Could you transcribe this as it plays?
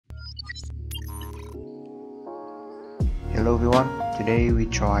Hello everyone, today we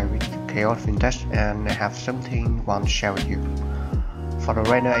try with Chaos Vantage and I have something I want to share with you. For the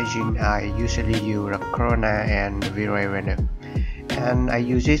render engine, I usually use the Corona and Vray render, and I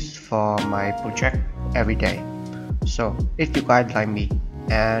use it for my project every day. So if you guys like me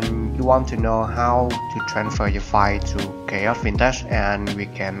and you want to know how to transfer your file to Chaos Vantage and we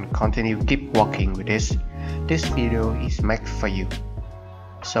can continue keep working with this video is made for you.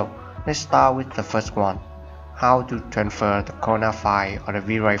 So let's start with the first one. How to transfer the Corona file or the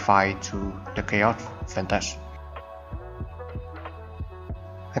Vray file to the Chaos Vantage.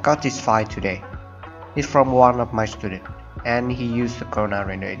 I got this file today. It's from one of my students and he used the Corona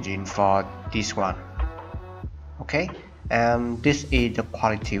render engine for this one. Okay, and this is the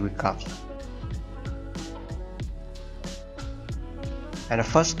quality we got. And the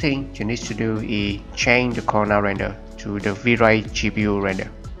first thing you need to do is change the Corona render to the Vray GPU render.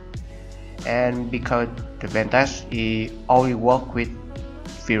 And because the Vantage only work with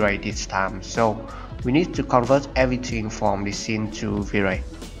Vray this time, so we need to convert everything from the scene to Vray.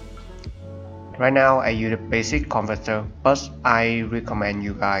 Right now I use a basic converter, but I recommend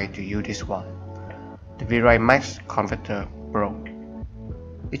you guys to use this one, the Vray Max Converter Pro.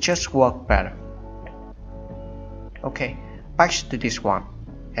 It just works better. Okay, back to this one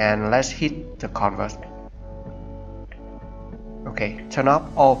and let's hit the convert. Okay, turn off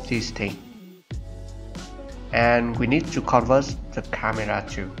all of these things. And we need to convert the camera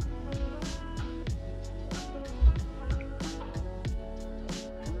too.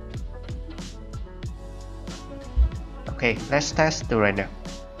 Okay, let's test the render.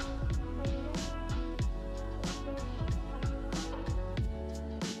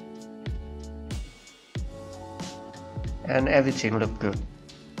 And everything looks good.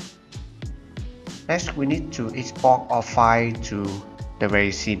 Next, we need to export our file to the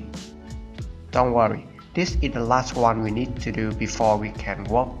Vray scene. Don't worry. This is the last one we need to do before we can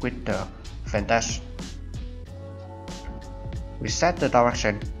work with the Vantage. We set the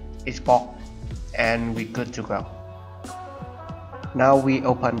direction, export, and we're good to go. Now we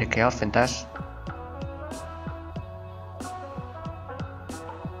open the Chaos Vantage.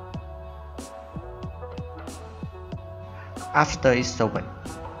 After it's open,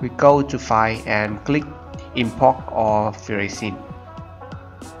 we go to File and click Import or Vray scene.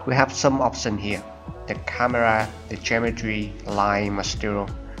 We have some options here. The camera, the geometry, line, material.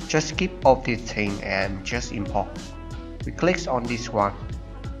 Just skip all these things and just import. We click on this one,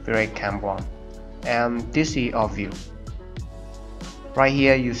 Vray Cam 1, and this is our view. Right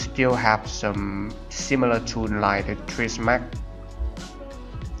here you still have some similar tools like the trace map.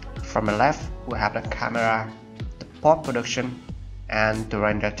 From the left we have the camera, the post production, and the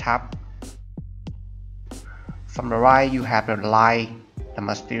render tab. From the right you have the light, the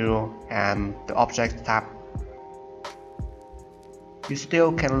material, and the object tab. You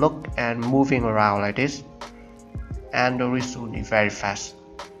still can look and moving around like this, and the result is very fast.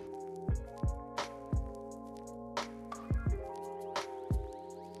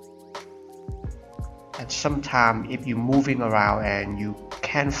 And sometimes if you're moving around and you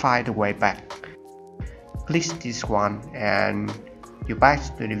can't find the way back, click this one and you back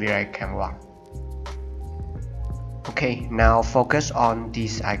to the Vray Cam 1. Okay, now focus on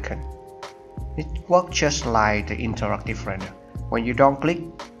this icon. It works just like the interactive render. When you don't click,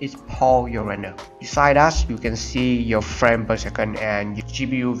 it pulls your render. Beside that, you can see your frame per second and your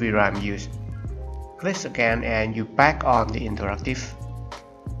GPU VRAM used. Click again and you back on the interactive.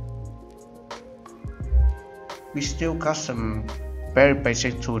 We still got some very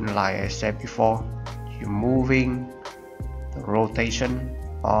basic tools like I said before. You're moving, the rotation,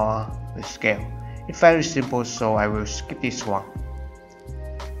 or the scale. It's very simple, so I will skip this one.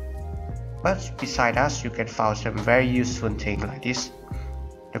 But beside that, you can find some very useful things like this.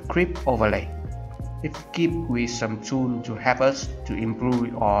 The creep overlay. It gives with some tools to help us to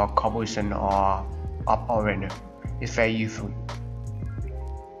improve our composition or of our render. It's very useful.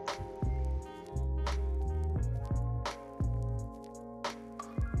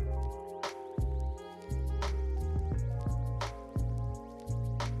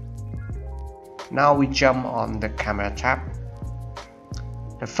 Now we jump on the camera tab.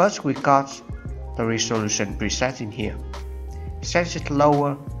 The first we got the resolution preset in here. Set it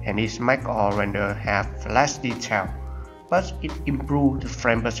lower and it makes our render have less detail, but it improves the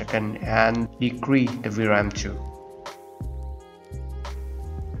frame per second and decrease the VRAM too.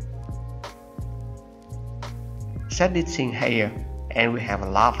 Set this thing here and we have a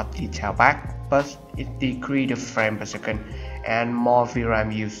lot of detail back, but it decreases the frame per second and more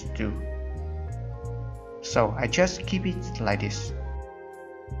VRAM used too. So I just keep it like this.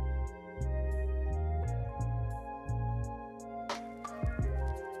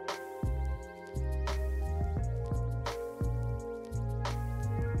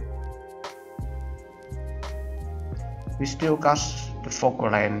 we still got the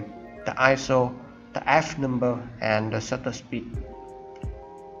focal length, the ISO, the f number, and the shutter speed.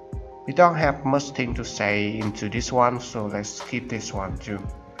 We don't have much thing to say into this one, so let's skip this one too.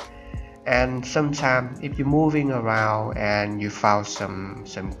 And sometimes if you're moving around and you found some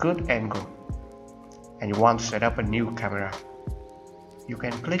good angle and you want to set up a new camera, you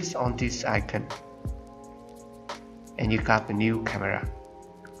can click on this icon and you got the new camera.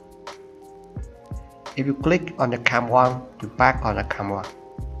 If you click on the cam 1, you back on the cam 1.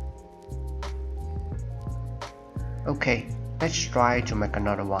 Okay, let's try to make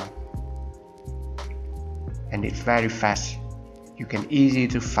another one. And it's very fast. You can easily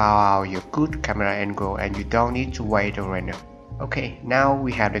to find out your good camera angle and you don't need to wait to render. Okay, now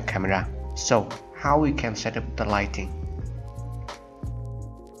we have the camera. So, how we can set up the lighting?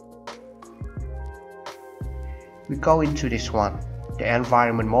 We go into this one, the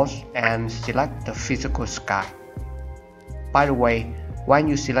environment mode, and select the physical sky. By the way, when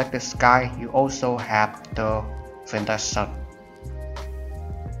you select the sky, you also have the Vantage sun.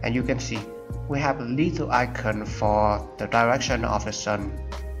 And you can see we have a little icon for the direction of the sun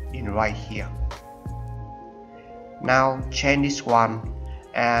in right here. Now change this one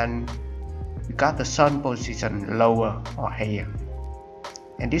and we got the sun position lower or higher.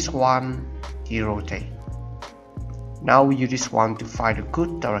 And this one he rotate. Now we use this one to find a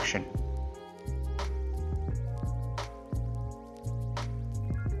good direction.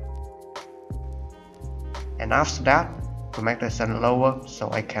 And after that, to make the sun lower so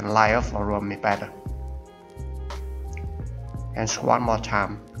I can light up around it better. And one more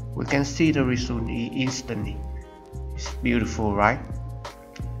time, we can see the result instantly. It's beautiful, right?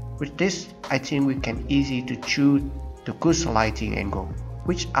 With this, I think we can easily to choose the good lighting angle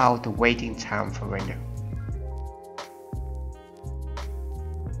without the waiting time for render.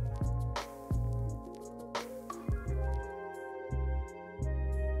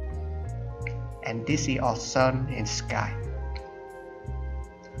 And this is our sun and sky.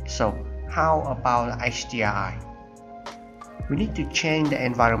 So how about the HDRI? We need to change the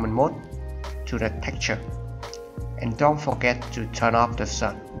environment mode to the texture. And don't forget to turn off the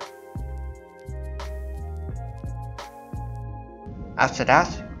sun. After that,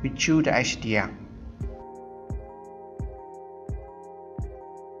 we choose the HDR.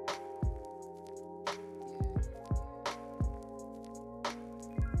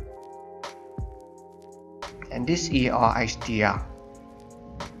 And this is our HDR.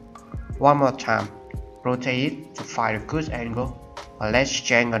 One more time, rotate it to find a good angle, or let's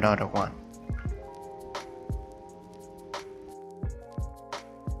change another one.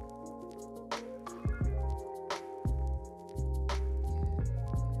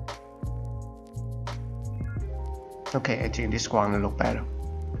 Okay, I think this one will look better.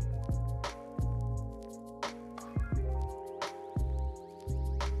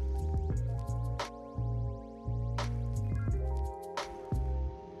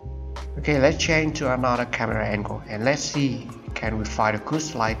 Okay, let's change to another camera angle and let's see, can we find a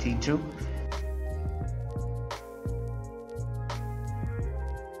good lighting too?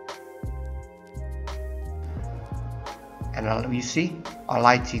 And you see, our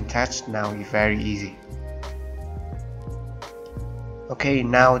lighting test now is very easy. Okay,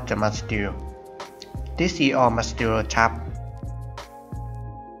 now the material. This is our material tab.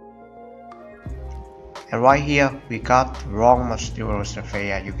 And right here we got wrong material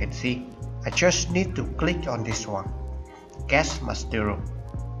survey, as you can see. I just need to click on this one, guess material.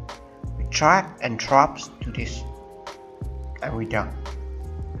 We drag and drop to this, and we're done.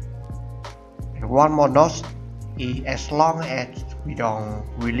 And one more note is as long as we don't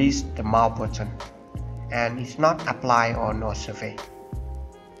release the mouse button, and it's not applied on our survey.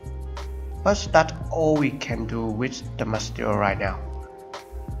 But that's all we can do with the material right now.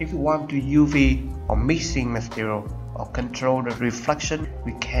 If you want to UV or mixing material or control the reflection,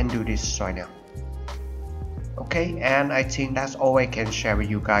 we can do this right now. Okay, and I think that's all I can share with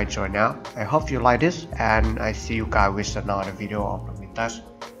you guys right now. I hope you like this, and I see you guys with another video of the Vantage,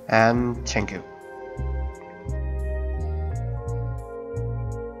 and thank you.